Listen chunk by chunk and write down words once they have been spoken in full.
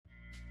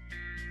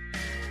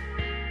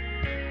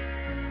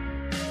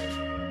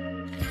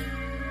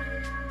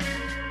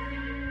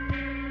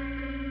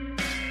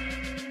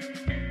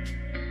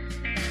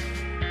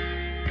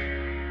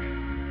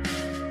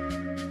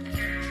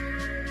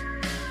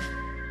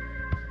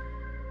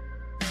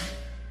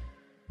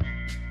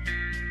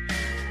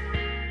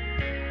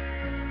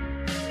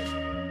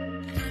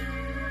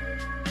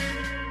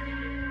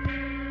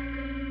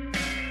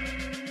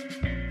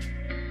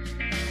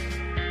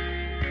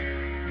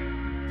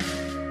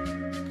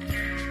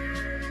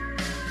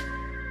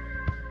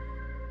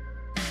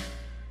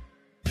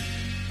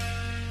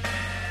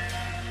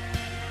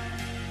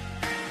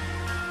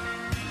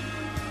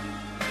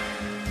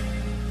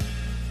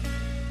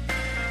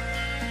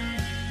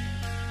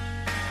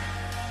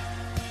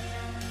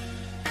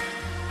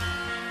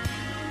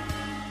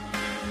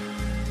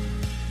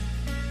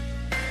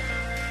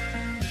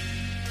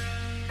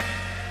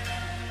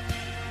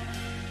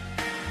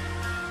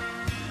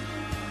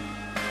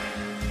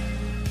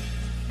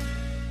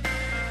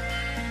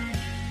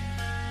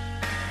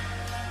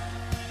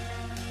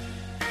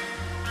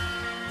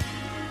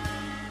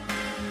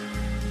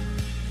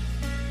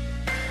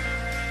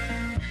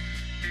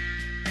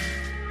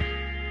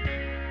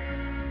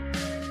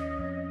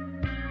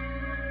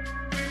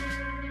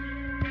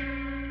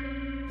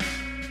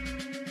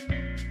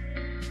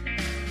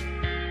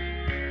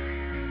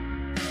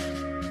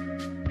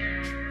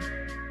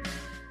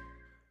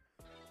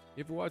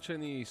You ever watch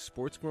any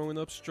sports growing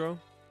up, Stro?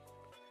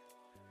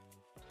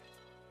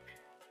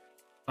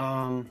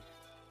 Um,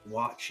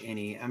 watch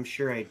any? I'm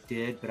sure I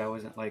did, but I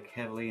wasn't like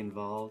heavily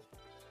involved,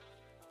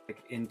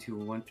 like into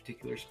one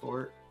particular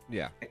sport.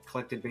 Yeah, I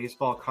collected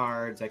baseball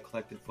cards. I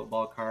collected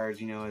football cards.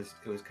 It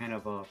was kind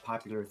of a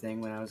popular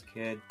thing when I was a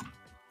kid.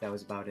 That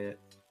was about it.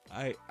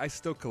 I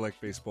still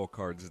collect baseball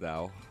cards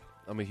now.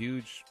 I'm a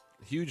huge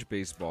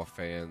baseball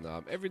fan.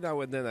 Every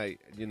now and then,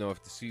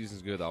 if the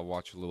season's good, I'll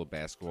watch a little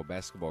basketball.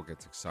 Basketball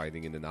gets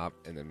exciting, and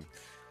then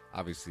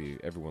obviously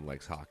everyone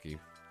likes hockey.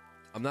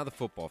 I'm not a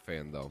football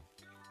fan though.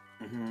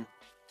 Mm-hmm.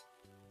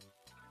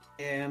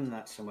 Yeah, I'm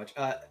not so much.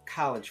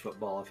 College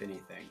football, if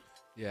anything.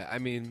 Yeah,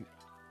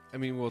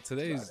 well,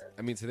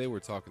 today we're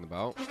talking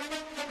about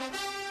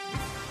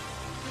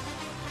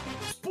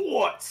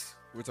Sports.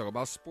 we're talking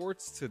about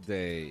sports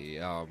today.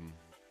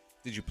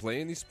 Did you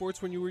play any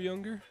sports when you were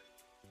younger?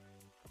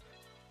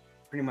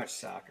 Pretty much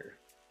soccer.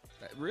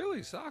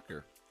 Really,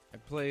 soccer? I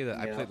played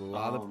a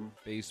lot of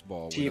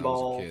baseball when I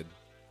T-ball. was a kid.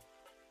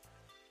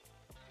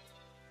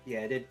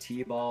 Yeah, I did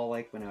t-ball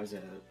like when I was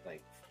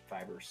like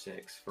 5 or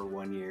 6 for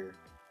 1 year,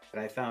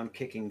 but I found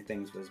kicking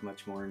things was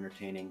much more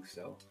entertaining,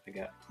 so I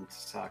got into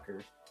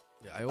soccer.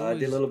 Yeah, I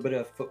did a little bit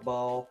of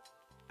football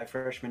my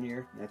freshman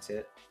year. And that's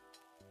it.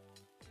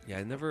 Yeah,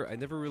 I never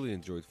really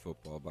enjoyed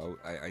football, but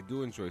I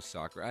do enjoy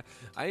soccer.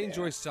 I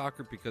enjoy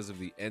soccer because of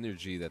the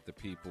energy that the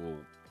people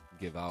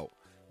give out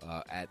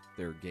at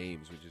their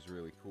games, which is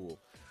really cool.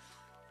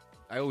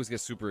 I always get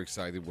super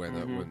excited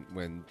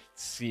when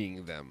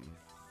seeing them.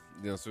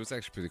 So it's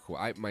actually pretty cool.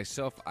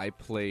 I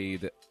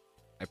played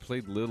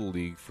Little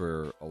League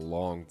for a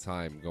long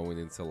time, going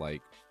into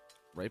like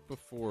right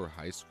before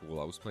high school.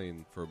 I was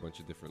playing for a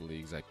bunch of different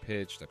leagues. I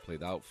pitched, I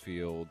played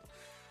outfield,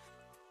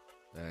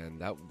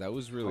 and that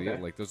was really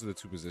it. Like, those are the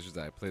two positions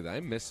that I played. I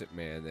miss it,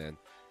 man. And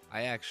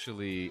I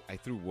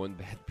threw one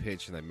bad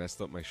pitch and I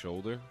messed up my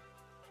shoulder,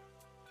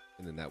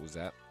 and then that was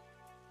that.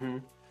 Hmm.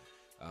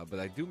 But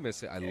I do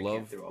miss it. I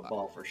can't throw a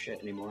ball for shit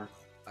anymore.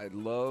 I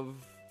love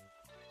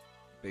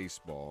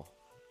baseball,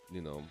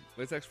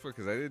 but it's actually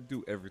because I didn't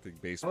do everything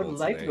baseball. I would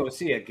like to go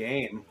see a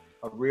game,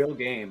 a real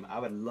game. I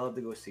would love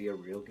to go see a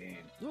real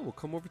game. No, we'll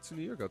come over to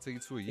New York. I'll take you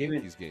to a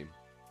Yankees game.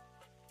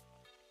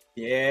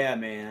 Yeah,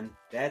 man,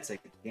 that's a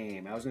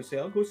game. I was gonna say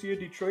I'll go see a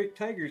Detroit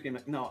Tigers game.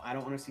 No, I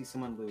don't want to see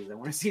someone lose. I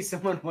want to see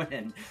someone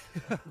win.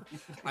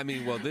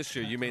 Well, this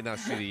year you may not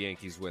see the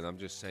Yankees win. I'm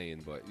just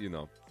saying, but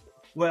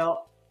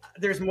Well,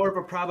 there's more of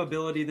a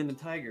probability than the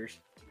Tigers.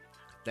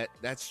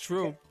 That's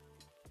true.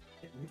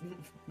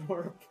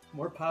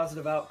 More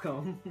positive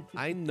outcome.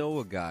 I know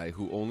a guy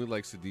who only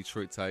likes the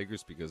Detroit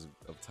Tigers because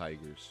of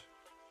tigers.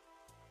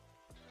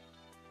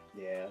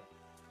 Yeah.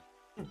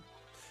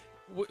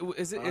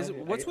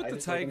 What's with the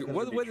tiger?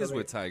 What is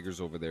with tigers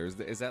over there?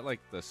 Is that like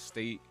the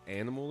state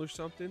animal or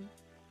something?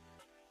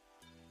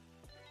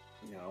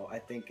 I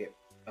think it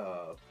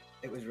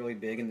was really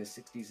big in the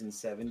 60s and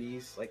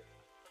 70s, like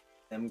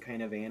them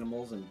kind of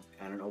animals, and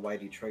I don't know why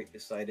Detroit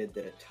decided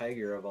that a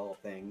tiger of all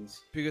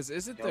things. Because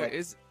isn't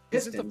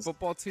Pistons, the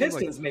football team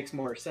Pistons makes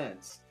more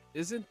sense.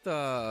 Isn't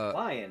the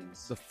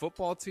Lions, the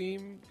football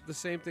team the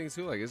same thing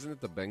too? Like, isn't it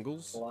the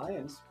Bengals? The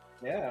Lions,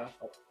 yeah.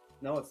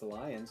 No, it's the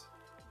Lions.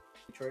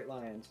 Detroit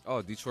Lions.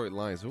 Oh, Detroit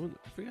Lions.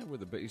 I forgot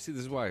where you see,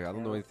 this is why I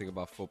don't know anything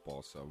about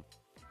football. So,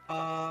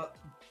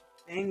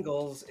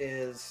 Bengals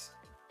is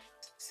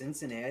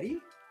Cincinnati.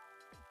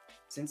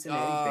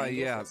 Cincinnati.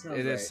 Yeah,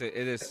 it is. Right.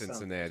 It is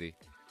Cincinnati.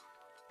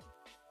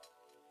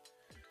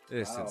 It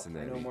is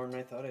Cincinnati. I know more than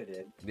I thought I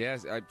did.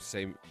 Yes,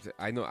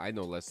 I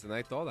know less than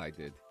I thought I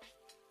did.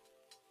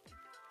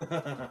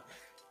 The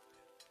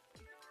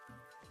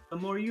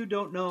more you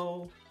don't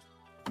know.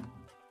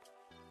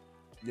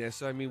 Yeah,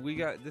 so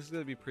this is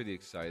gonna be pretty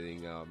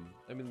exciting.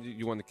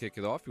 You want to kick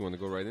it off? You want to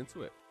go right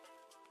into it?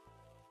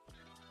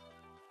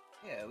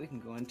 Yeah, we can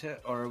go into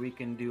it, or we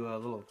can do a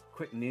little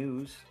quick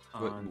news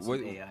on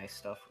some AI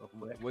stuff real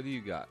quick. What do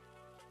you got?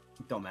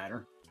 Don't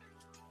matter.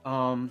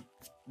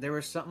 There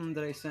was something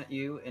that I sent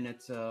you, and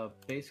it's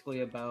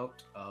basically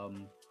about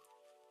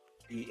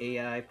the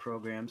AI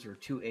programs, or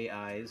two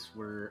AIs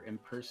were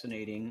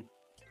impersonating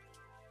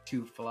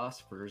two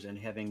philosophers and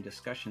having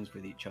discussions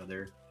with each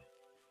other.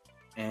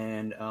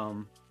 And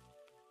I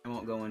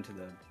won't go into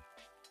the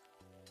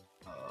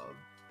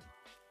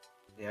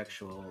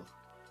actual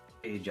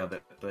page of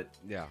it, but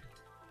yeah,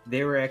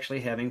 they were actually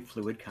having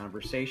fluid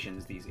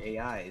conversations, these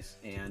AIs,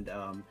 and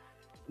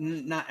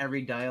not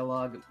every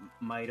dialogue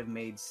might have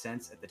made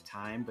sense at the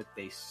time, but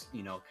they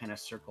kind of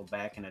circle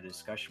back in a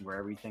discussion where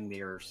everything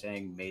they were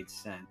saying made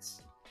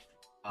sense.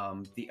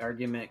 The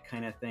argument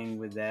kind of thing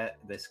with that,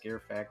 the scare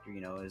factor,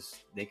 is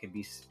they could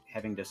be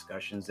having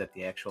discussions that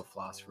the actual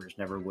philosophers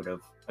never would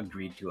have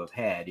agreed to have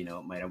had. It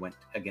might have went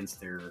against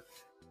their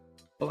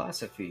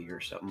philosophy or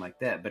something like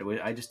that. But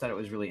I just thought it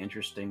was really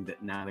interesting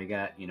that now they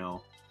got,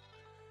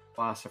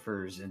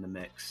 philosophers in the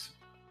mix.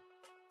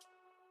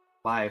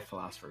 Live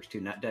philosophers too,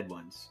 not dead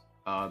ones.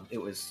 It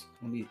was,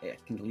 I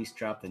can at least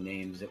drop the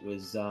names. It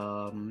was,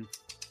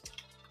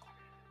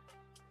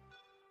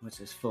 what's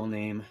his full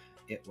name?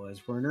 It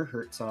was Werner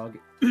Herzog,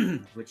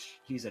 which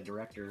he's a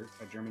director,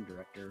 a German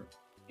director,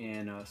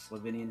 and a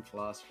Slovenian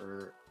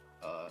philosopher,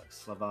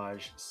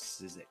 Slavoj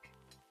Žižek.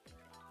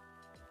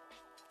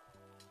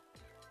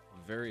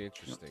 Very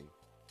interesting.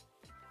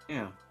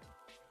 Yeah,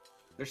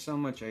 there's so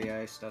much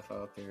AI stuff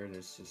out there.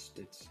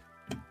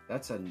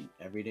 That's an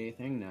everyday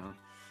thing now.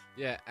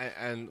 Yeah,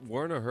 and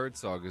Werner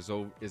Herzog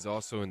is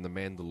also in The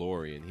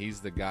Mandalorian. He's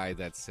the guy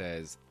that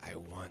says, "I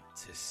want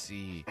to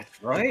see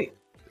That's right.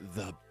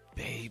 the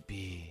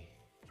baby."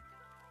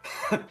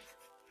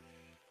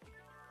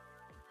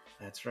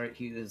 That's right.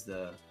 He was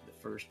the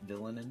first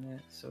villain in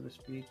that, so to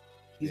speak.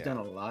 He's Yeah. done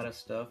a lot of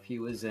stuff. He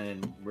was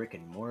in Rick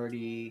and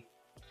Morty,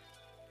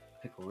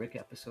 Pickle Rick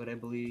episode, I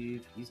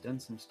believe. He's done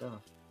some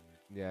stuff.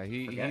 Yeah, Forgot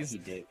he's he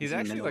did. he's in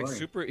actually like Mandalorian.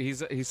 super.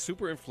 He's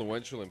super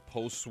influential in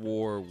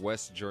post-war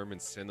West German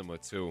cinema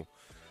too.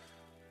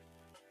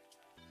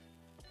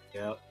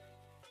 Yep.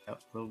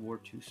 World War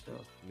II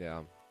stuff.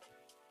 Yeah.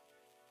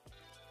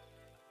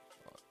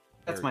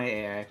 That's Very- my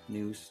AI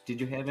news. Did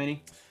you have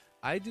any?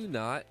 I do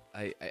not.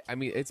 I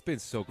mean, it's been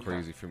so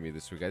crazy for me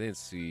this week. I didn't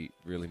see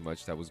really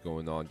much that was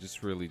going on.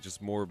 Just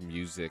more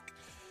music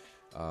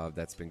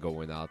that's been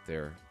going out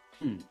there.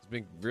 It's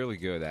been really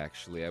good,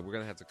 actually. We're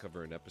gonna have to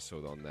cover an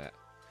episode on that.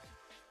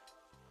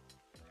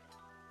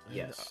 And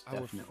Yes, I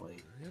would-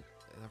 definitely. Yep.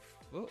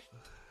 Well,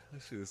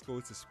 let's see. Let's go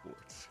into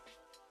sports.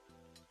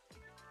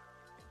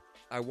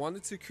 I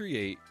wanted to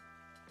create.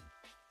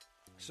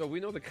 So we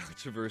know the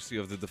controversy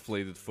of the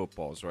deflated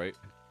footballs, right?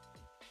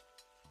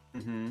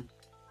 Mm-hmm.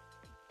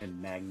 And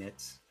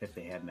magnets, if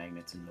they have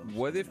magnets in those.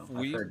 What you if know,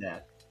 we- I've heard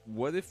that.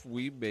 What if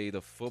we made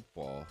a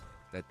football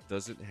that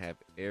doesn't have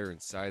air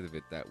inside of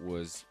it that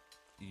was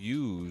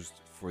used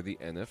for the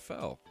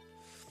NFL?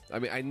 I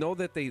mean, I know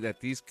that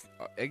these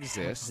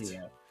exist.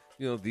 Yeah.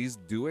 You know, these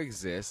do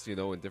exist. You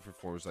know, in different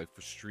forms, like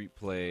for street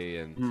play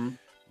and Mhm.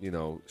 you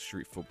know,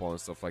 street football and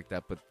stuff like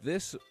that. But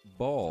this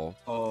ball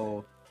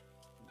Oh,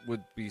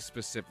 would be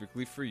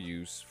specifically for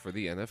use for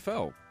the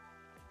NFL.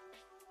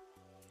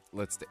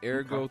 Lets the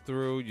air go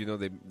through. You know,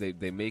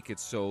 they make it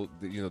so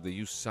that, you know, they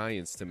use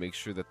science to make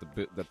sure that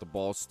the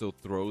ball still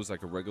throws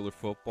like a regular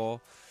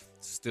football,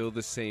 still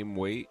the same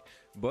weight,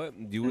 but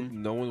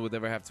no one would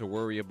ever have to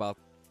worry about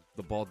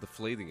the ball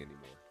deflating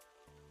anymore.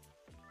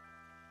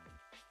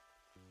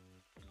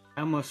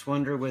 I almost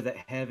wonder with it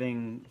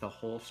having the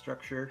whole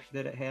structure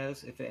that it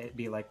has, if it'd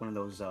be like one of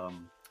those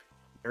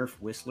Nerf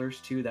whistlers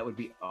too. That would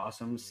be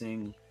awesome.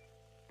 Seeing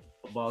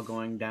football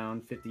going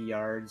down 50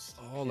 yards.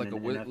 Oh, in like an a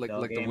NFL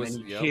like the game, whistle.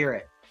 and you Yep. hear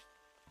it.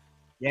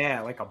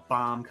 Yeah, like a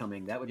bomb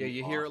coming. That would Yeah, be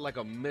you hear it awesome. like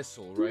a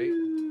missile, right?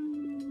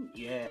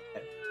 Yeah.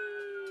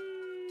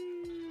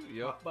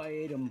 Yep. Caught by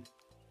Adam.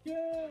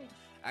 Yeah.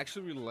 I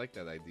actually really like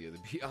that idea, to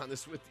be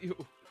honest with you.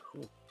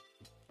 Cool.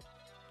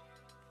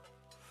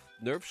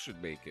 Nerf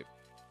should make it.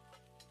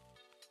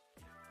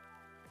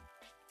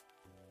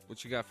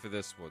 What you got for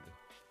this one?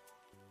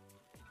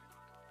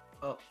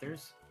 Oh, I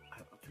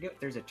forget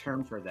there's a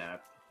term for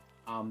that.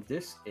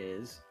 This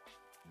is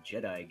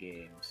Jedi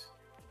games.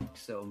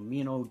 So me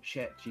and old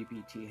Chat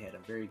GPT had a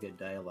very good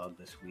dialogue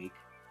this week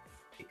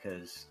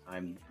because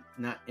I'm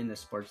not into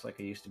sports like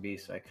I used to be.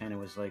 So I kind of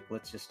was like,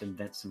 let's just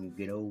invent some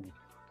good old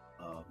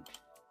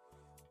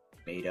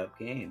made up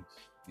games.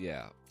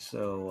 Yeah.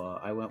 So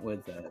I went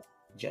with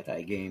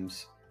Jedi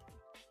games,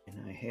 and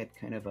I had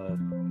kind of a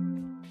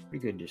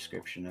pretty good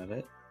description of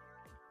it.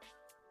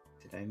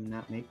 Did I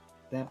not make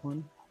that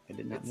one? I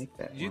did not make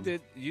that You one.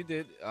 did. You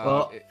did.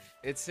 Well-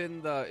 It's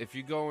in the. If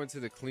you go into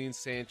the Clean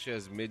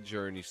Sanchez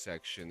Mid-Journey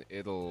section,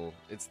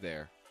 it's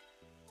there.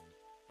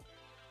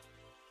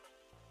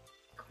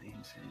 Clean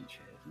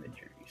Sanchez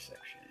mid-journey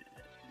section.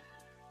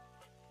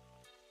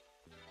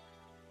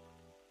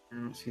 I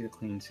don't see the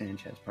Clean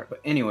Sanchez part, but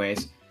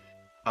anyways,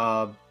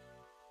 I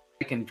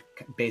can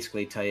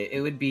basically tell you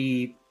it would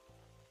be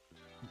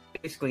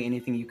basically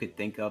anything you could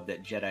think of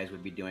that Jedi's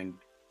would be doing,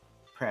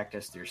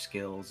 practice their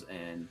skills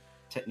and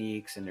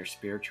techniques and their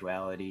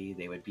spirituality.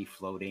 They would be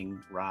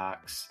floating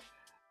rocks,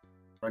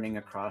 running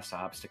across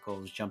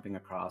obstacles, jumping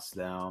across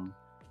them,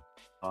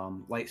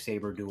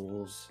 lightsaber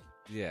duels.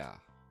 Yeah.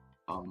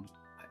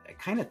 I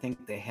kind of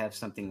think they have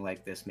something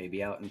like this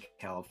maybe out in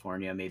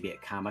California, maybe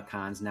at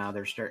Comic-Cons now.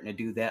 They're starting to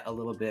do that a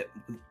little bit,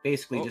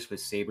 basically Oh. just with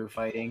saber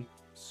fighting.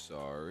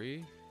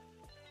 Sorry.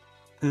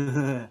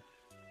 But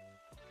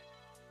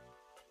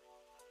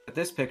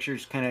this picture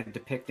is kind of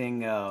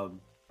depicting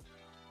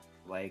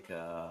like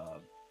a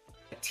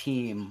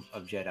team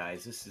of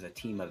Jedis. This is a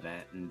team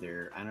event, and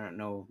I don't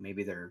know,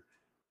 maybe they're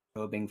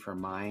probing for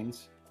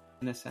mines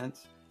in a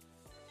sense.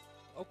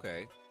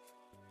 Okay.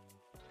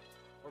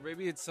 Or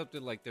maybe it's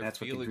something like they're That's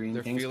what the feeling. green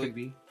They're things feeling. could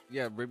be.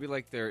 Yeah, maybe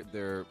like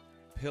they're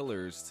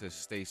pillars to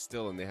stay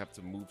still, and they have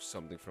to move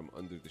something from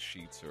under the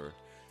sheets or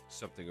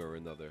something or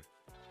another.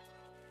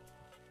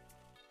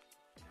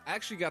 I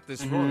actually got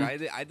this wrong.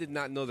 I did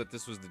not know that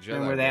this was the Jedi.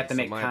 And where they have to way,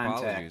 so make my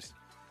contact apologies.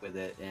 with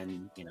it,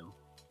 and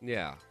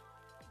Yeah.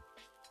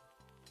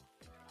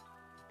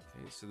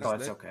 Okay, so this oh,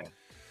 it's next- okay.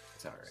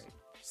 It's all right.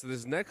 So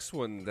this next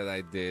one that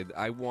I did,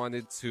 I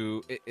wanted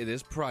to. It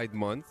is Pride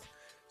Month,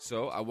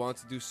 So I want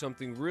to do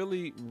something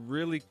really,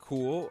 really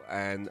cool,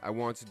 and I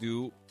want to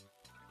do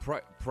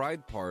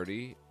pride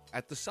party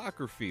at the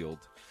soccer field.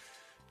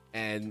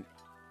 And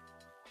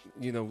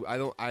I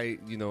don't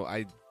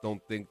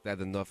think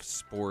that enough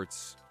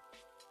sports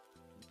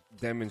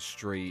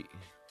demonstrate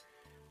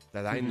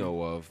that I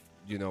know of.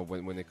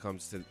 When it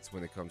comes to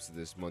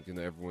this month,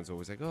 everyone's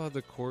always like, oh,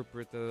 the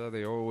corporate,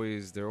 they're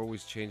always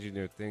changing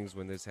their things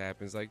when this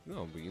happens. Like,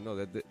 no,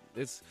 but that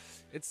it's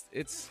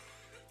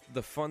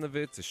the fun of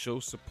it, to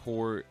show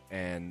support.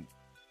 And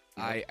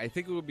I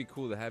think it would be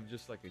cool to have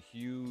just like a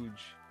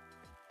huge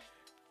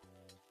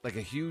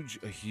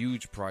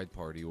pride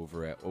party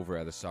over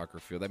at a soccer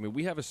field. I mean,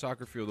 we have a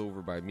soccer field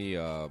over by me,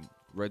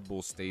 Red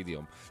Bull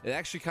Stadium. It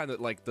actually kind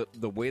of like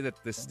the way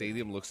that this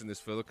stadium looks in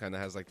this field kind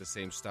of has like the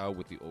same style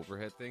with the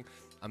overhead thing.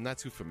 I'm not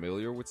too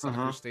familiar with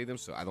soccer stadiums,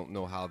 so I don't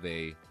know how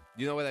they,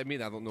 you know what I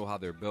mean? I don't know how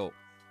they're built.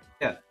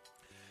 Yeah.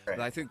 Right.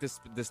 But I think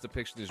this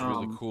depiction is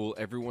really cool.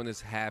 Everyone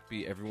is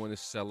happy. Everyone is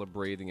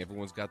celebrating.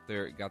 Everyone's got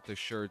their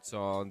shirts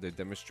on, their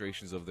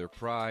demonstrations of their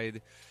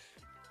pride.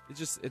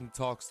 It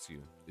talks to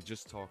you. It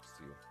just talks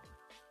to you.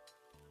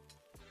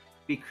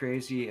 Be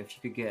crazy if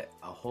you could get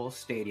a whole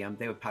stadium.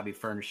 They would probably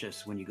furnish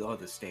this when you go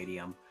to the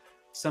stadium,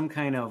 some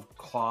kind of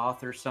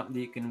cloth or something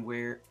that you can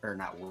wear, or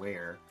not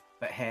wear,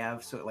 but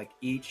have, so like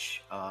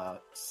each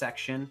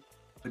section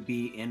would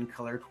be in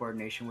color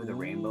coordination with a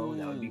rainbow.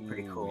 That would be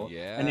pretty cool.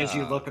 Yeah. And as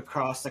you look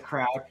across the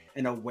crowd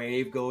and a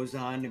wave goes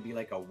on, it'd be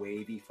like a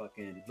wavy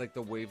fucking, like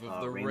the wave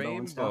of the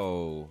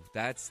rainbow.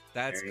 That's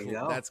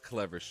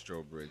clever,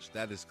 Strobridge.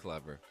 That is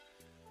clever.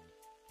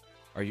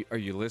 Are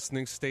you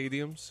listening,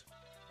 stadiums?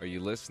 Are you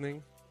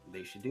listening?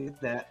 They should do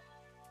that.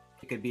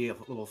 It could be a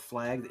little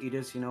flag that you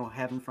just,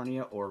 have in front of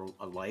you, or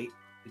a light,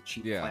 a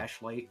cheap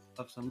flashlight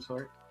of some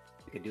sort.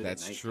 You could do that.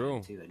 That's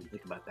true. Too. I didn't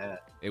think about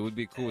that. It would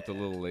be cool with the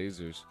little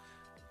lasers.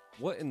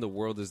 What in the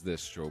world is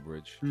this,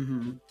 Strobridge?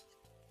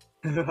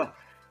 I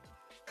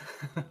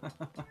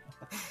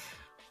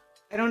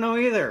don't know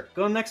either.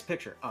 Go next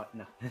picture. Oh,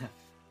 no.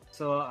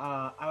 So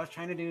I was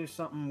trying to do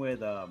something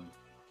with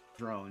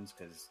drones,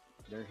 because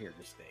they're here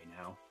to stay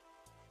now.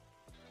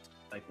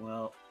 Like,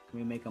 well, can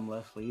we make them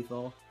less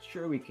lethal?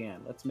 Sure we can.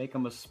 Let's make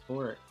them a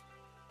sport.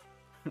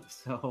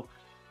 So,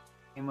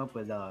 came up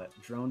with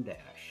Drone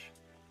Dash.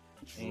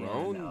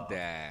 Drone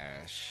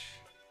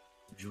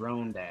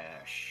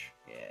Dash.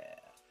 Yeah.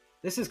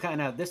 This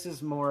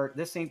is more,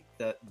 this ain't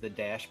the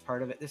dash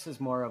part of it. This is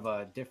more of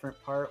a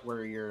different part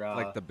where you're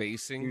like the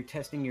basing. You're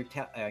testing your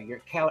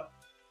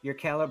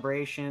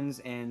calibrations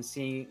and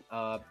see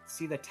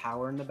the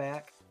tower in the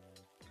back.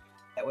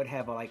 That would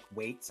have like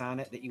weights on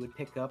it that you would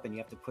pick up, and you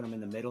have to put them in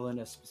the middle in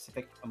a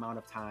specific amount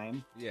of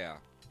time. Yeah.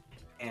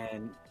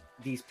 And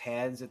these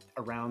pads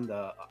around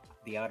the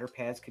outer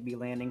pads could be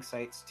landing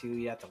sites too.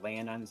 You have to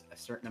land on a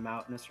certain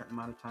amount in a certain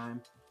amount of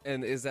time.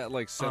 And is that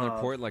like center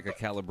point, like a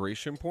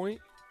calibration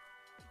point?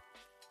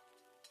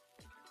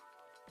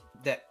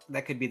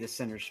 That could be the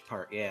center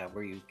part, yeah,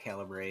 where you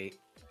calibrate.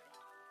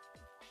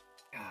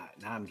 God,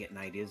 now I'm getting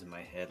ideas in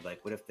my head.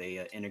 Like, what if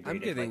they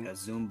integrated like a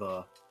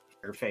Zumba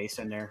interface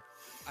in there?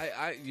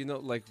 I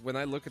like when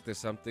I look at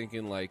this, I'm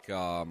thinking like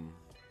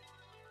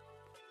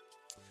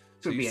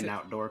It would be an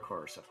outdoor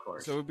course, of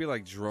course. So it would be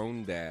like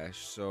Drone Dash.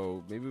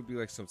 So maybe it would be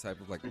like some type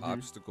of like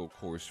obstacle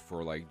course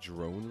for like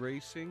drone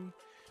racing.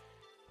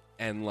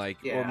 And like,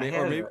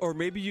 or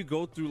maybe you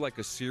go through like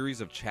a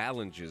series of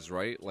challenges,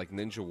 right? Like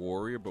Ninja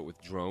Warrior, but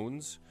with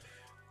drones.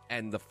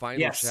 And the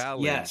final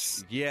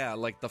challenge,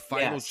 like the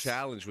final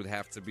challenge would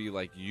have to be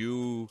like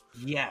you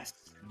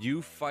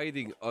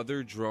fighting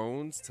other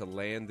drones to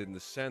land in the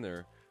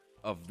center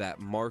of that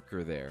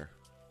marker there.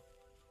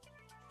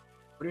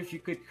 What if you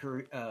could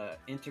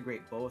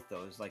integrate both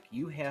those? Like,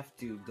 you have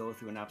to go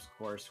through an obstacle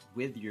course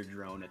with your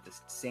drone at the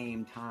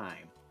same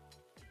time.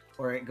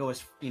 Or it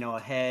goes,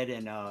 ahead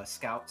and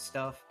scout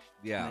stuff.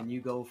 Yeah. And then you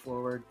go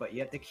forward, but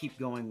you have to keep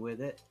going with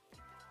it.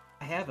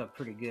 I have a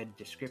pretty good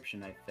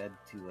description I fed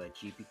to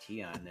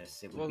GPT on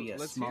this. It would be a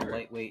small,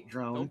 lightweight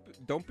drone.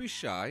 Don't be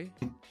shy.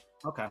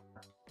 Okay.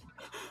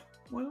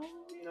 Well,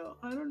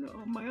 I don't know.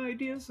 My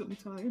ideas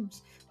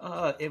sometimes.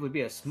 It would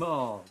be a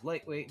small,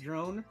 lightweight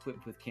drone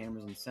equipped with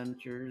cameras and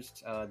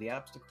sensors. The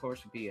obstacle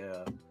course would be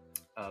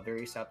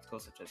various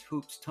obstacles such as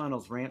hoops,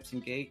 tunnels, ramps,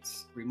 and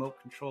gates. Remote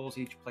controls.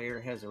 Each player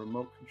has a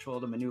remote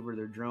control to maneuver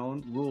their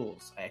drone.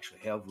 Rules. I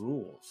actually have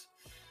rules.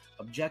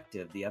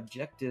 Objective. The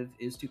objective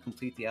is to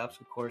complete the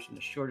obstacle course in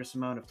the shortest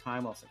amount of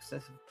time while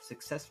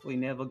successfully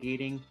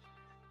navigating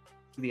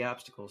the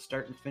obstacles.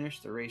 Start and finish.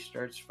 The race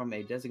starts from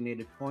a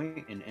designated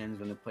point and ends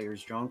when the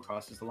player's drone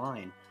crosses the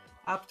line.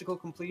 Obstacle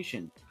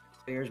completion.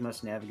 Players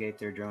must navigate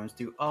their drones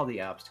through all the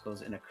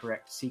obstacles in a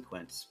correct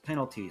sequence.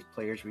 Penalties.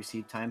 Players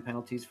receive time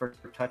penalties for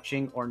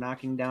touching or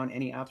knocking down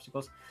any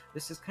obstacles.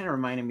 This is kind of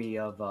reminding me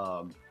of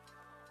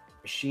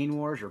Machine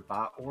Wars or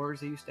Bot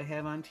Wars they used to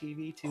have on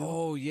TV too.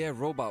 Oh yeah,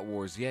 Robot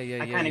Wars. Yeah.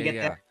 I kind of get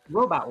that.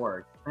 Robot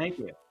Wars. Thank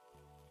you.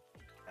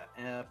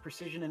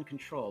 Precision and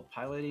control.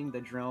 Piloting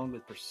the drone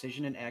with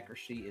precision and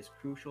accuracy is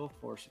crucial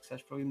for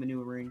successfully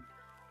maneuvering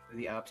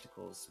the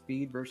obstacles: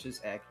 speed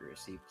versus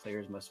accuracy.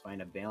 Players must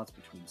find a balance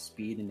between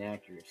speed and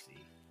accuracy.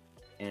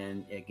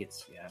 And it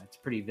gets, yeah, it's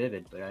pretty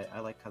vivid, but I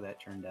like how that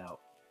turned out.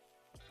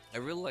 I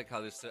really like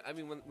how this. I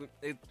mean, when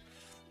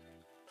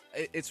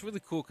it's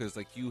really cool because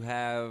like you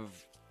have,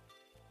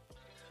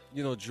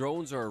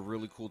 drones are a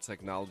really cool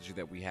technology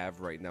that we have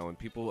right now, and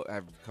people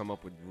have come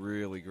up with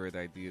really great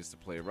ideas to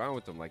play around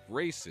with them, like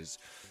races.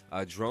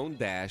 Drone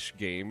Dash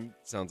game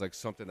sounds like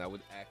something I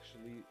would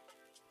actually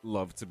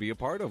love to be a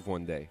part of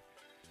one day.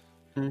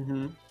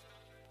 Mm-hmm.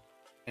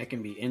 It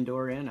can be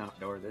indoor and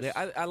outdoor. This,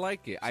 yeah, I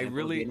like it. I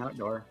really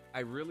outdoor.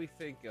 I really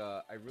think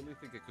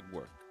it could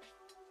work.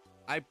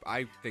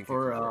 I think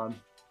for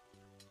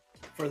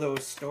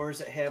those stores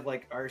that have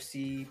like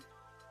RC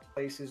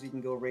places you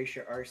can go race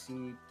your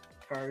RC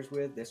cars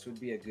with, this would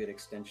be a good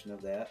extension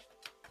of that.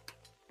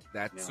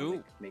 That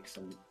too. Make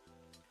some.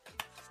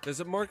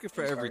 There's a market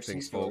for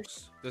everything,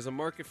 folks. There's a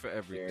market for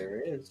everything.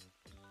 There is.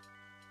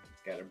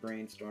 It's got to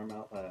brainstorm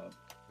out loud.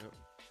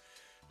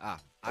 Yep.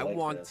 I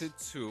wanted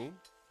to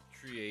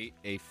create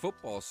a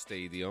football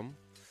stadium,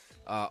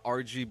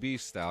 RGB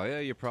style. Yeah,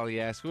 you're probably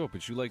asking,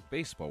 but you like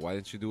baseball. Why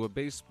didn't you do a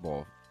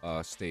baseball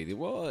stadium?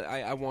 Well,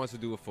 I wanted to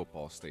do a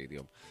football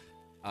stadium.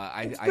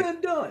 It's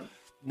been done.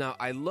 Now,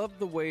 I love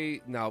the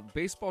way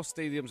baseball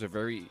stadiums are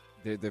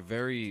they're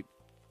very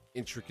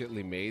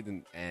intricately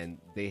made, and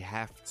they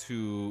have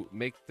to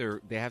make their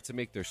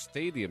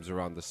stadiums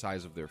around the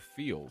size of their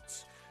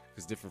fields.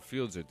 Because different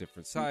fields are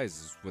different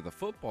sizes. With a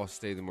football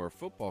stadium or a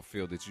football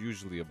field, it's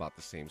usually about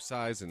the same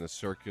size in a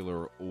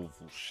circular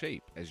oval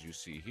shape, as you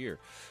see here.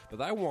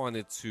 But I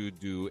wanted to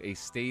do a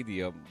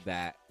stadium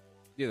that,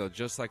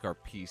 just like our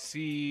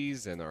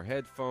PCs and our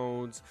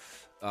headphones,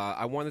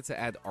 I wanted to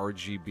add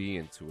RGB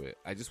into it.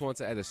 I just wanted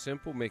to add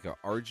make a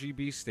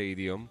RGB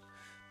stadium.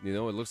 It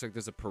looks like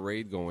there's a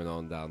parade going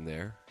on down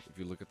there. If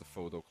you look at the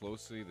photo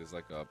closely, there's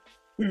like a...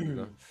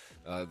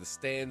 the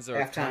stands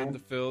are kind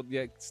of filled.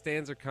 Yeah,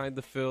 stands are kind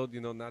of filled.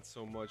 Not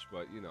so much,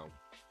 but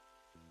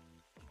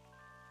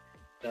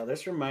Now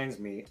this reminds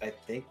me. I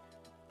think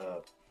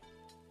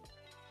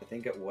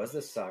it was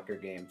the soccer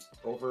games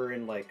over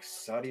in like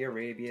Saudi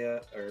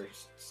Arabia or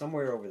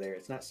somewhere over there.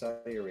 It's not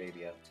Saudi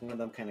Arabia. It's one of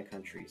them kind of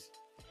countries.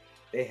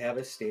 They have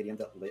a stadium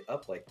that lit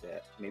up like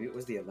that. Maybe it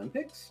was the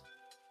Olympics.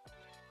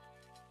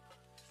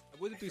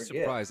 Wouldn't be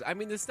surprised. I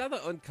mean, it's not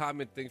an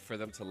uncommon thing for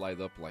them to light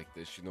up like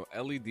this.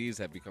 LEDs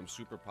have become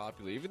super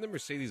popular. Even the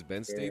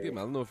Mercedes-Benz Stadium,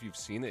 I don't know if you've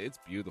seen it. It's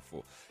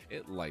beautiful.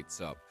 It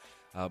lights up.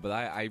 But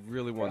I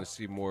really want to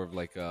see more of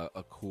like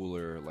a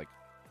cooler, like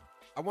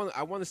I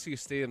want to see a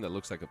stadium that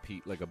looks like a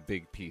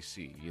big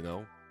PC.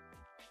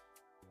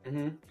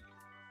 Mm-hmm.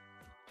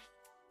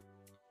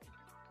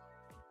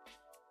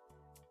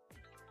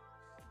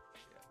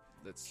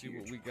 Let's see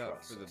what we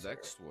got for the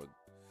next one.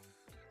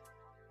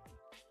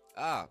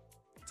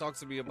 Talk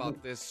to me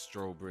about this,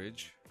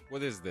 Strobridge.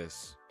 What is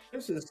this?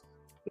 This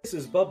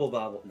is Bubble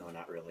Bobble. No,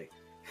 not really.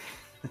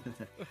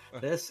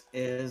 This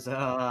is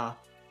what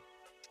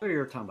we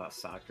were talking about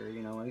soccer.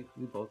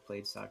 We both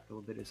played soccer a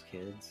little bit as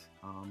kids.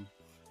 I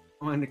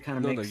wanted to kind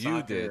of make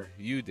soccer.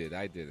 You did.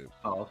 I didn't.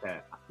 Oh, okay.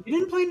 You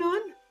didn't play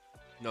none?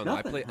 No,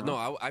 I played. Huh?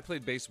 No, I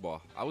played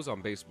baseball. I was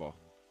on baseball.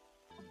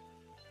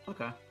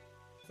 Okay.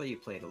 I thought you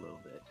played a little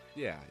bit.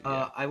 Yeah.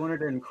 I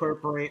wanted to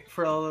incorporate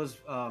for all those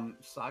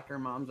soccer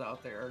moms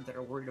out there that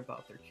are worried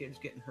about their kids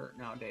getting hurt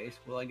nowadays.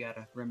 Well, I got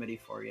a remedy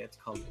for you. It's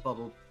called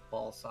bubble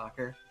ball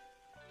soccer,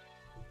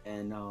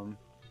 and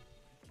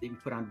you can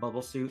put on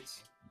bubble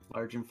suits,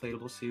 large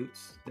inflatable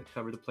suits that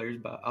cover the player's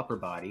upper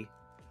body.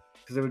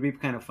 Because it would be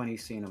kind of funny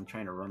seeing them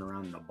trying to run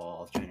around in a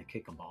ball, trying to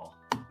kick a ball.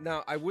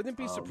 Now, I wouldn't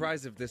be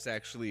surprised if this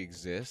actually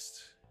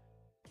exists.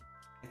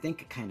 I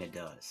think it kind of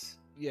does.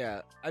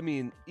 Yeah, I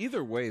mean,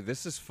 either way,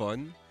 this is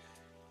fun.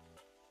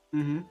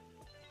 Mm-hmm.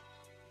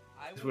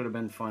 This would have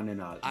been fun in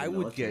a. I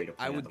would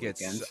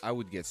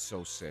get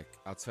so sick.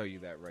 I'll tell you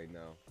that right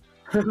now.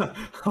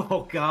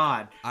 Oh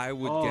God! I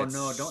would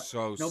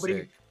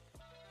sick.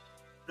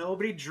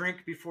 Nobody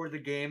drink before the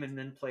game and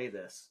then play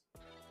this.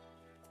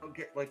 I'll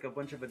get like a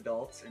bunch of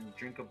adults and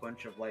drink a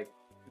bunch of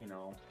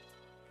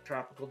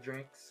tropical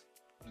drinks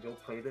and go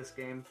play this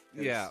game.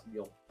 Yeah,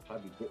 you'll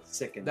probably get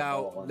sick in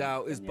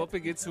now is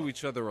bumping into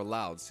each other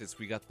allowed since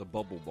we got the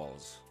bubble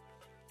balls?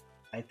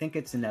 I think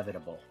it's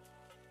inevitable.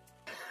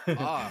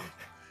 I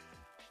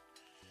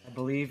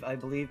believe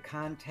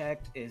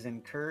contact is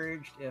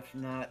encouraged, if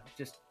not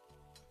just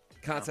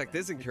contact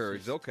is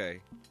encouraged. Okay.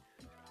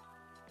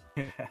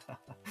 It's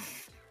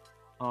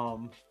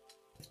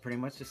pretty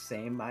much the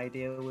same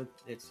idea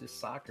it's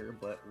just soccer,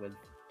 but with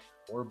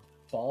 4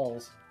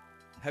 balls.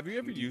 Have you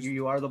ever used?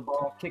 You are the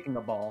ball kicking the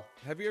ball.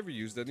 Have you ever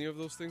used any of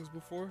those things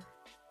before?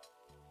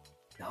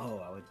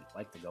 No, I would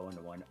like to go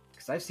into one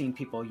because I've seen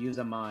people use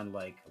them on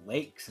like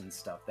lakes and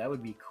stuff. That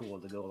would be cool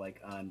to go like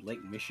on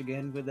Lake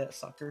Michigan with that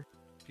sucker.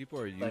 People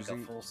are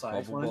using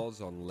bubble balls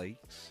on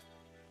lakes.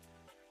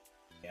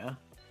 Yeah,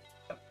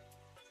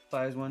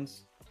 size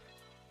ones.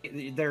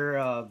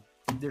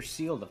 They're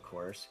sealed, of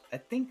course. I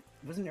think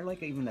wasn't there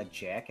like even a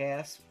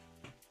Jackass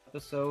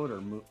episode or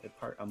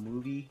a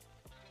movie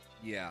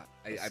Yeah,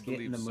 The I skit in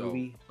believe the so.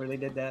 movie where they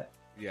did that.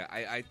 Yeah,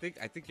 I think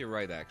you're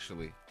right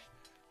actually.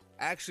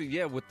 Actually,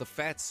 yeah, with the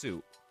fat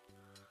suit.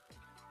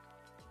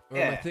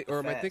 Yeah, the Or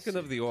am I fat thinking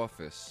of suit. The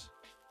Office?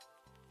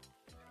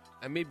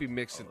 I may be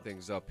mixing Oh,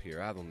 things up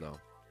here. I don't know.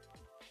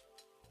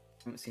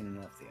 I haven't seen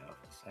enough of The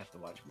Office. I have to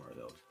watch more of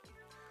those.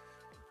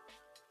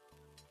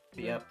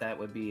 But Yeah. yep, that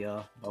would be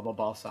bubble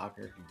ball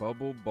soccer.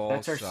 Bubble ball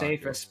That's our soccer.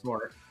 safest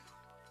sport.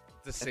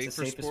 The That's safer the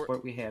safest sport.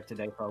 sport we have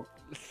today, folks.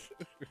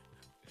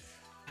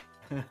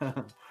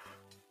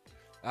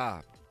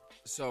 Ah,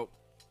 so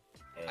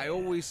I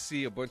always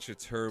see a bunch of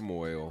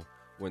turmoil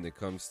when it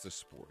comes to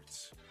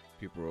sports.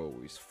 People are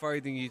always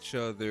fighting each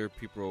other.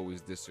 People are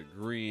always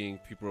disagreeing.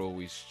 People are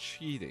always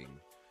cheating.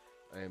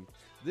 And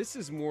this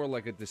is more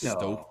like a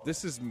No.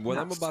 This is what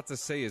No. I'm about to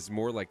say is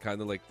more like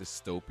kind of like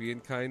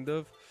dystopian kind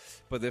of.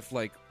 But if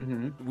like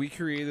Mhm. we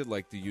created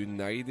like the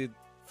United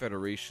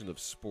Federation of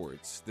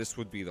Sports, this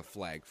would be the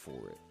flag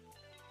for it.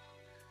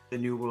 The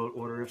New World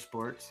Order of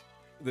Sports.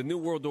 The New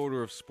World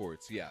Order of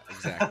Sports. Yeah,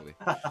 exactly.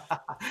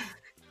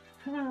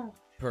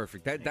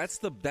 Perfect.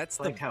 That's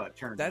like how it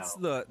turned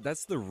out.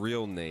 that's the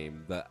real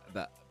name.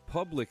 The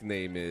public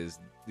name is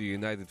the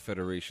United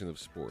Federation of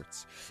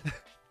Sports.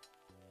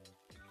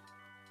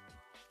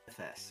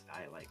 FS.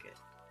 I like it.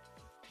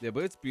 Yeah,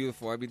 but it's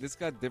beautiful. I mean, it's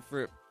got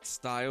different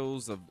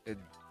styles of it.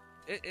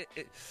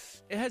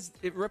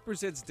 It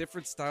represents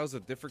different styles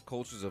of different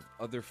cultures of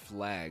other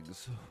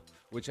flags,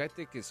 which I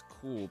think is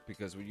cool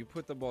because when you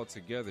put them all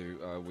together,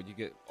 when you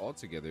get all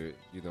together,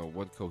 you know,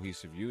 one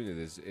cohesive unit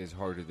is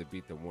harder to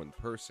beat than one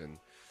person,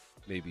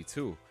 maybe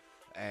two.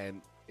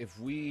 And if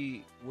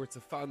we were to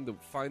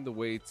find a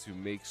way to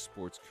make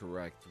sports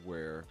correct,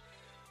 where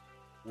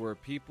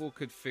people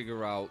could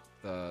figure out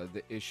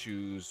the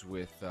issues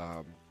with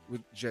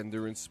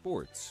gender in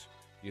sports.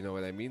 You know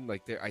what I mean?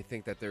 Like I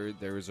think that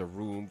there is a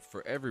room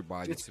for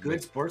everybody It's to good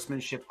make.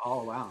 sportsmanship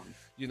all around.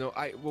 You know,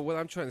 what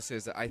I'm trying to say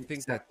is that I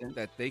think that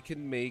Acceptance.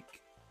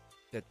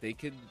 they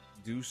can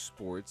do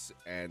sports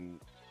and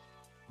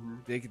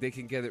Mhm. they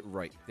can get it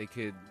right. They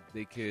could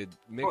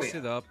mix yeah.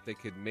 it up. They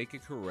could make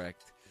it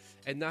correct,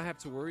 and not have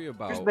to worry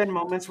about. There's been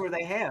moments where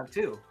they have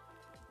too.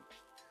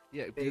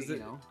 Yeah, They, because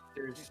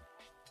there's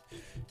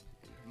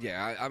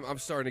yeah, I'm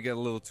starting to get a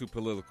little too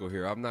political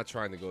here. I'm not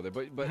trying to go there,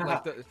 but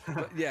like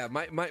yeah,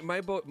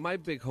 my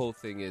big whole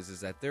thing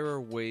is that there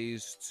are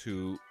ways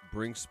to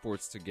bring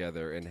sports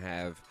together and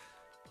have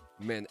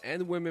men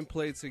and women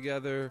play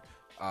together,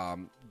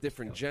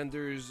 different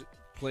genders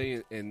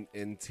play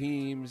in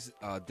teams,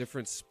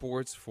 different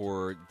sports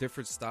for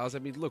different styles. I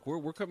mean, look,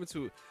 we're coming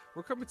to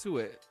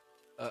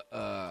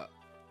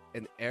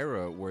an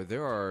era where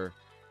there are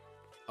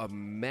a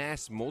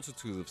mass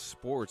multitude of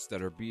sports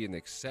that are being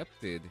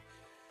accepted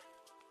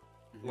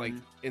like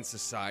in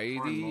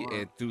society More.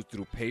 and through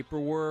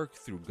paperwork,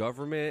 through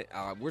government.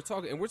 We're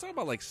talking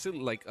about like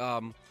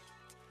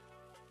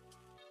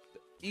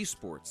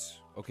esports.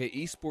 Okay,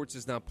 esports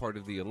is not part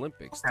of the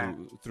Olympics Okay.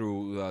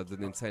 through the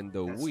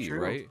Nintendo That's Wii, true.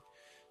 right?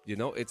 You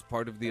know, it's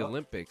part of the Yep.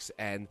 Olympics,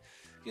 and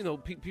you know,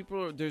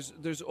 people are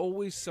there's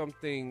always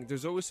something.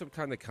 There's always some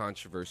kind of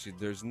controversy.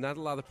 There's not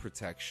a lot of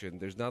protection.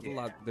 There's not a Yeah.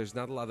 lot. There's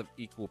not a lot of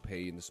equal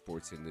pay in the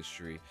sports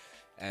industry,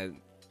 and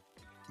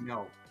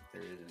no,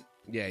 there isn't.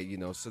 yeah, you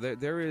know, so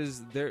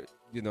there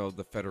you know,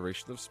 the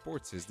Federation of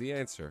Sports is the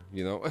answer.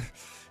 You know,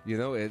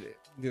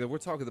 we're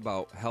talking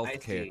about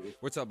healthcare. see.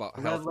 We're talking about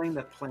health. Leveling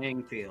the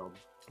playing field.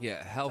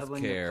 Yeah,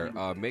 Leveling the healthcare, playing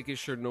field. making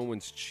sure no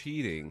one's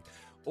cheating.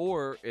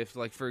 Or if,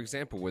 like, for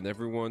example, when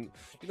everyone,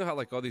 you know how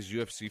like all these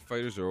UFC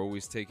fighters are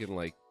always taking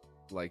like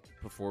PEDs,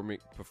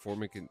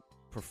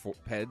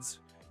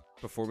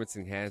 performance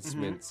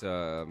enhancement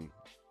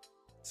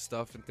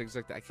stuff and things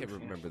like that. I can't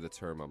remember the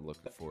term I'm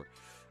looking for.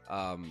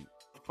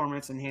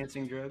 Performance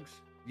enhancing drugs.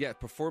 Yeah,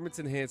 performance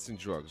enhancing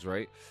drugs,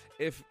 right?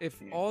 If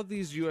Yeah. all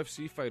these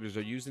UFC fighters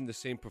are using the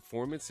same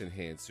performance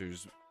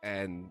enhancers,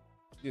 and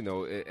you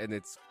know, and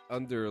it's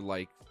under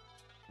like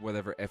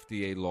whatever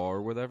FDA law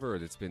or whatever,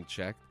 and it's been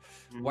checked,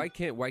 Mhm.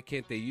 why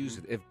can't they use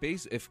it?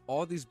 If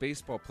all these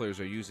baseball players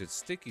are using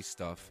sticky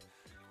stuff,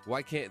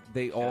 why can't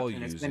they all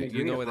and it's use been it?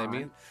 You know what I agreed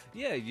mean?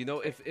 Yeah, you know,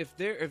 if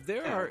there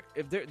Yeah. are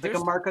if there Like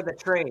there's a mark of the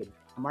trade.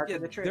 A mark yeah,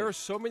 of the trade. there are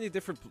so many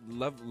different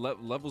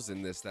levels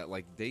in this that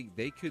like they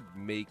could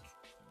make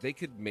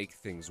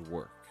things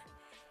work,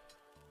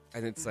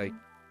 and it's like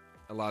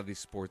a lot of these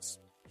sports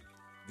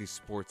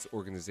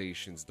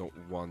organizations don't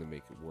want to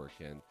make it work,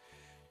 and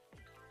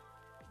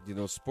you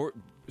know,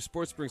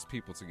 sports brings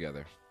people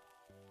together.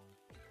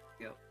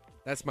 Yep.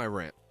 That's my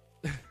rant.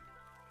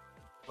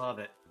 Love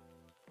it.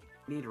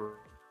 Need a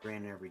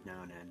rant every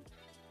now and then.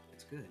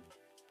 It's good.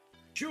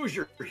 Choose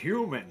your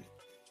human.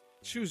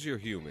 Choose your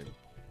human.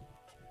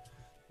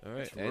 All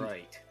right, That's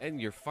right.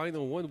 and your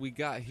final one we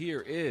got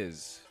here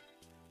is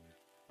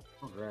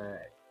All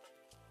right.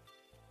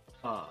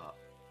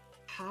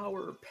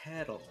 Power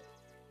pedal.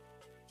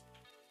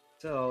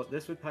 So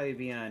this would probably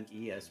be on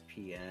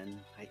ESPN.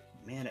 I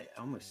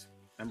almost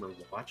remember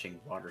watching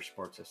water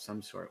sports of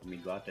some sort when we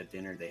go out to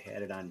dinner. They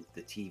had it on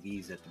the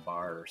TVs at the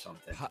bar or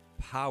something.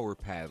 power It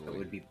paddling.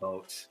 would be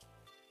boats.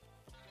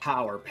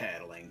 power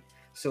paddling.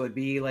 So it'd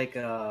be like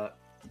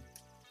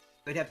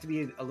it'd have to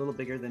be a little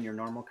bigger than your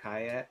normal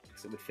kayak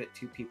because it would fit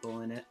 2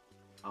 people in it.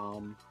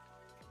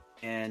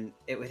 And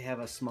it would have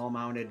a small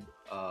mounted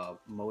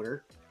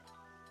motor,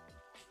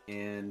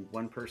 and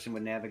one person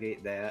would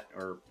navigate that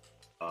or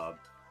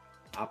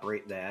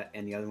operate that,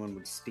 and the other one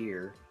would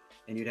steer.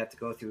 And you'd have to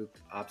go through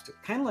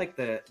obstacles, kind of like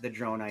the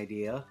drone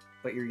idea,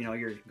 but you're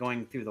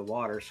going through the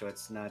water, so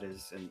it's not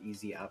as an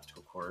easy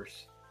obstacle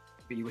course.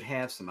 But you would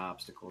have some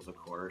obstacles, of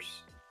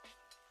course,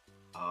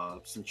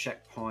 some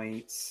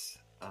checkpoints.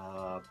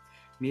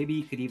 Maybe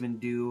you could even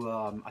do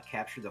a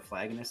capture the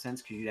flag in a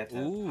sense, because you'd have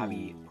to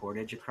probably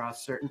portage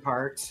across certain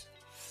parts.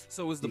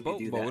 So is the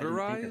boat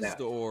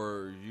motorized,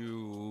 or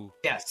you?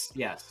 Yes.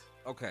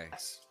 Okay.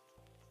 Yes.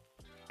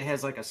 It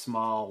has like a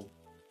small,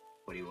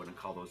 what do you want to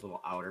call those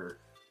little outer?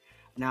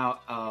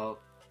 Now,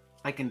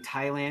 like in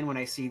Thailand, when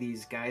I see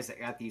these guys that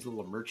got these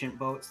little merchant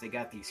boats, they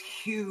got these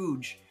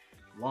huge,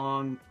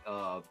 long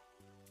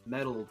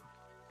metal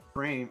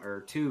frame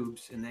or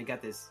tubes, and they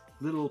got this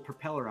little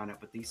propeller on it,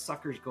 but these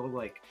suckers go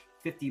like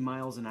 50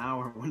 miles an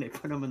hour when they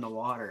put them in the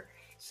water.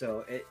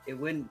 So it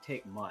wouldn't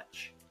take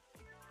much.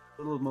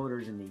 Little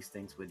motors in these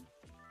things would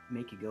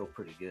make you go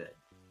pretty good.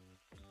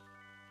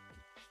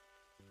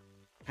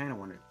 Kind of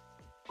want to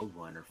build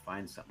one or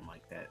find something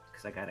like that,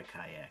 because I got a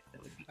kayak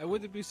that would be cool. I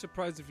wouldn't be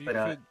surprised if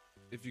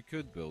you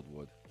could build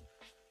one.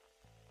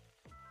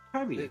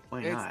 Probably.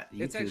 Why not?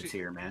 YouTube's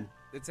here, man.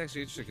 It's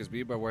actually interesting because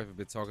me and my wife have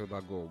been talking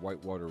about going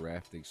whitewater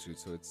rafting soon,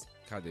 so it's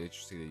kind of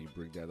interesting that you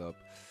bring that up.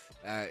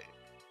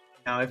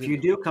 Now, if you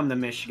do come to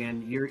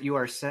Michigan, you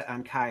are set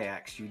on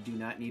kayaks. You do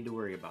not need to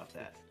worry about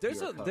that.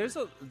 There's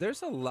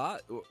a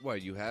lot.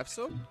 What, you have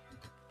some?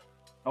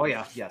 Oh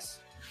yeah,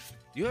 yes.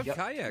 You have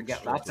kayaks. We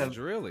got lots of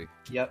really.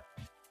 Yep.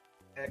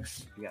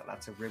 We got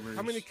lots of rivers.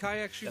 How many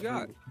kayaks you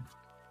got?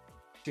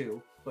 2,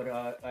 but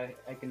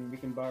we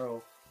can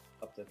borrow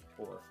up to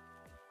 4.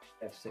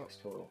 Have 6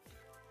 total.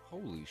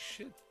 Holy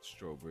shit,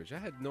 Strobridge! I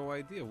had no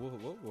idea.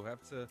 We'll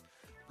have to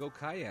go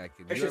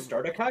kayaking. I should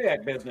start a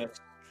kayak business.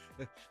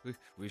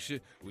 we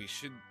should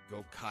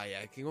go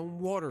kayaking on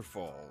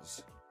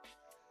waterfalls.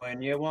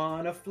 When you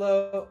want to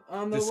float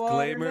on the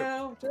water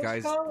now, just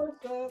guys, call us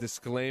up.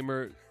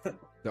 Disclaimer,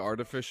 the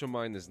artificial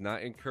mind is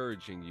not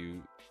encouraging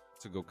you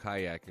to go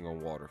kayaking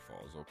on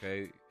waterfalls,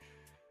 okay?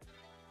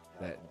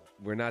 That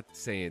we're not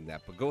saying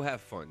that, but go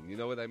have fun. You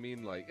know what I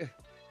mean? Like,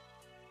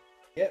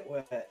 get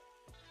wet.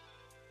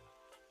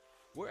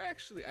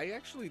 I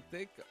actually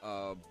think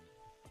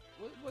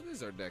what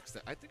is our next?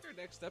 I think our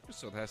next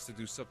episode has to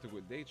do something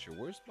with nature.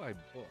 Where's my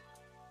book?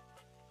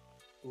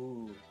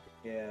 Ooh,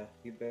 yeah,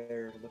 you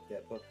better look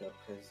that book up,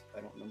 because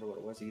I don't remember what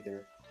it was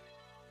either.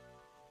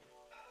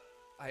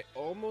 I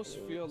almost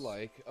feel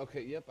like,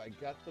 okay, yep, I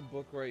got the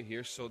book right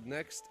here. So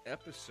next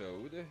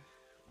episode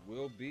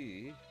will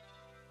be...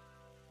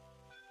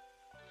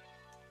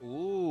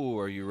 Ooh,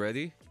 are you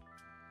ready?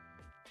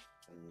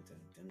 Dun,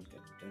 dun,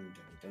 dun,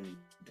 dun,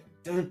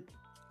 dun.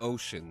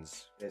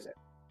 Oceans. What is it?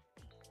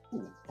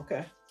 Ooh,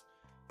 okay.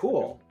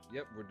 Cool.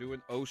 Yep, we're doing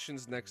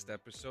oceans next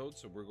episode,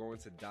 so we're going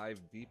to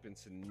dive deep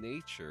into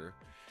nature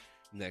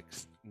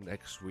next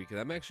week, and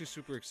I'm actually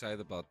super excited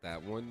about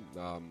that one.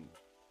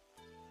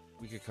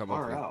 We could come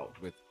up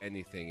with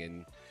anything,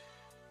 and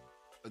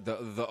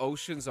the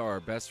oceans are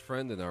our best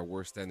friend and our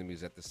worst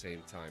enemies at the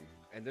same time.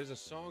 And there's a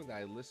song that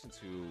I listened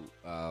to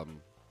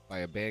by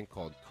a band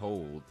called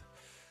Cold.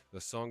 The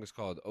song is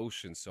called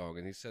Ocean Song,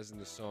 and he says in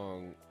the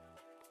song,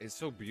 it's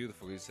so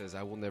beautiful. He says,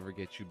 "I will never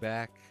get you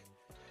back."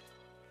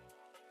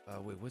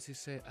 Wait, what's he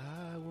say?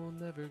 "I will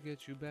never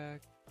get you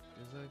back.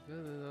 It's like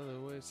another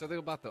way." Something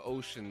about the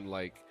ocean,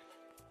 like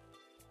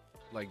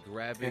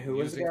grabbing. And who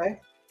is the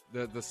guy?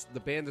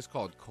 The band is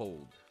called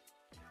Cold.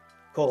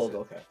 Cold,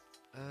 okay.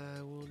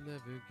 I will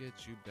never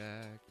get you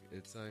back.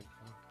 It's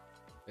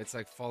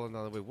like falling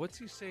on the way. What's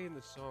he say in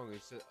the song?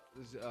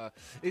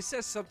 It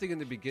says something in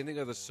the beginning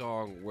of the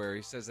song where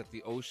he says that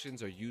the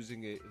oceans are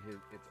using its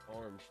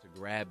arms to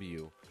grab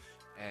you,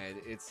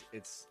 and it's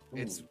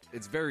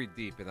very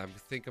deep. And I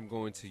think I'm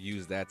going to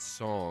use that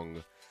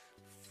song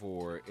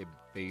for a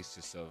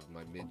basis of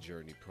my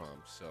mid-journey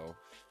prompt. So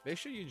make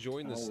sure you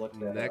join us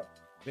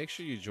Make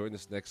sure you join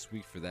us next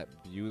week for that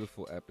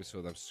beautiful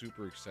episode. I'm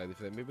super excited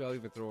for that. Maybe I'll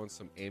even throw in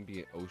some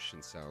ambient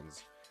ocean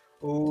sounds.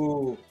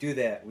 Ooh, do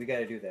that. We got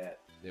to do that.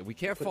 Yeah, we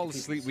can't fall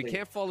asleep. We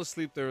can't fall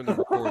asleep during the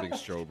recording,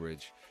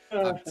 Strobridge.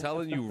 I'm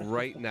telling you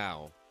right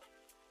now.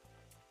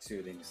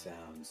 Soothing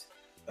sounds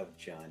of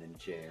John and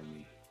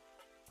Jeremy.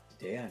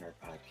 Today on our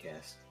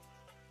podcast,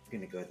 we're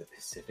going to go to the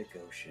Pacific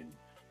Ocean.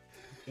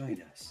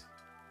 Join us.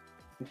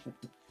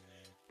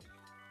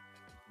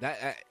 We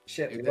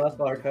lost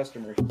all our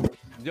customers.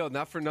 Yo,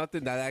 not for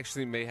nothing. That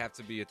actually may have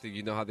to be a thing.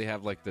 You know how they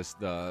have like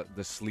the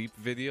sleep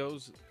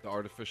videos? The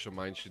artificial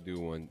mind should do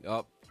one.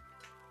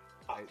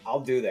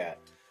 I'll do that.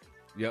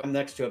 Yep. I'm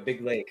next to a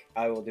big lake.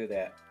 I will do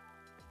that.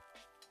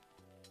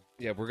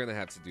 Yeah, we're going to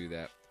have to do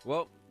that.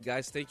 Well,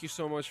 guys, thank you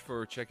so much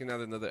for checking out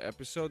another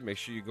episode. Make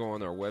sure you go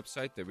on our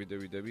website,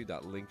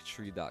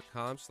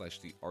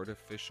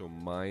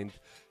 www.linktree.com/theartificialmind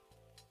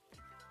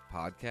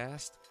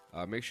podcast.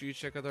 Make sure you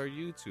check out our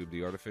YouTube,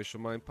 The Artificial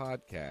Mind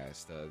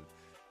Podcast.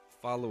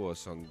 Follow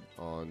us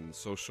on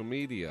social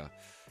media.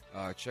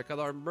 Check out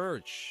our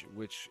merch,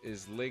 which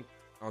is linked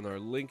on our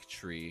link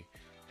tree.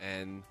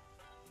 And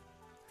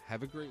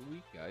have a great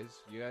week,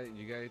 guys. You got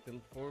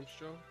anything for him,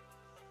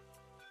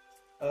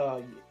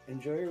 Joe?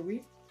 Enjoy your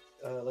week.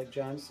 Like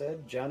John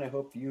said, John, I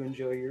hope you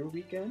enjoy your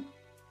weekend.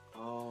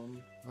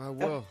 I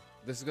will.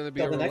 This is going to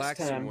be a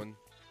relaxing one.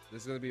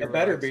 This is going to be a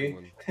relaxing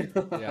one.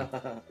 Yeah.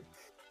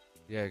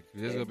 Yeah,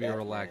 this is going to be a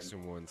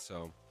relaxing one,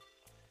 so.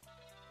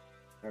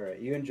 All right.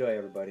 You enjoy,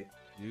 everybody.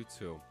 You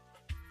too.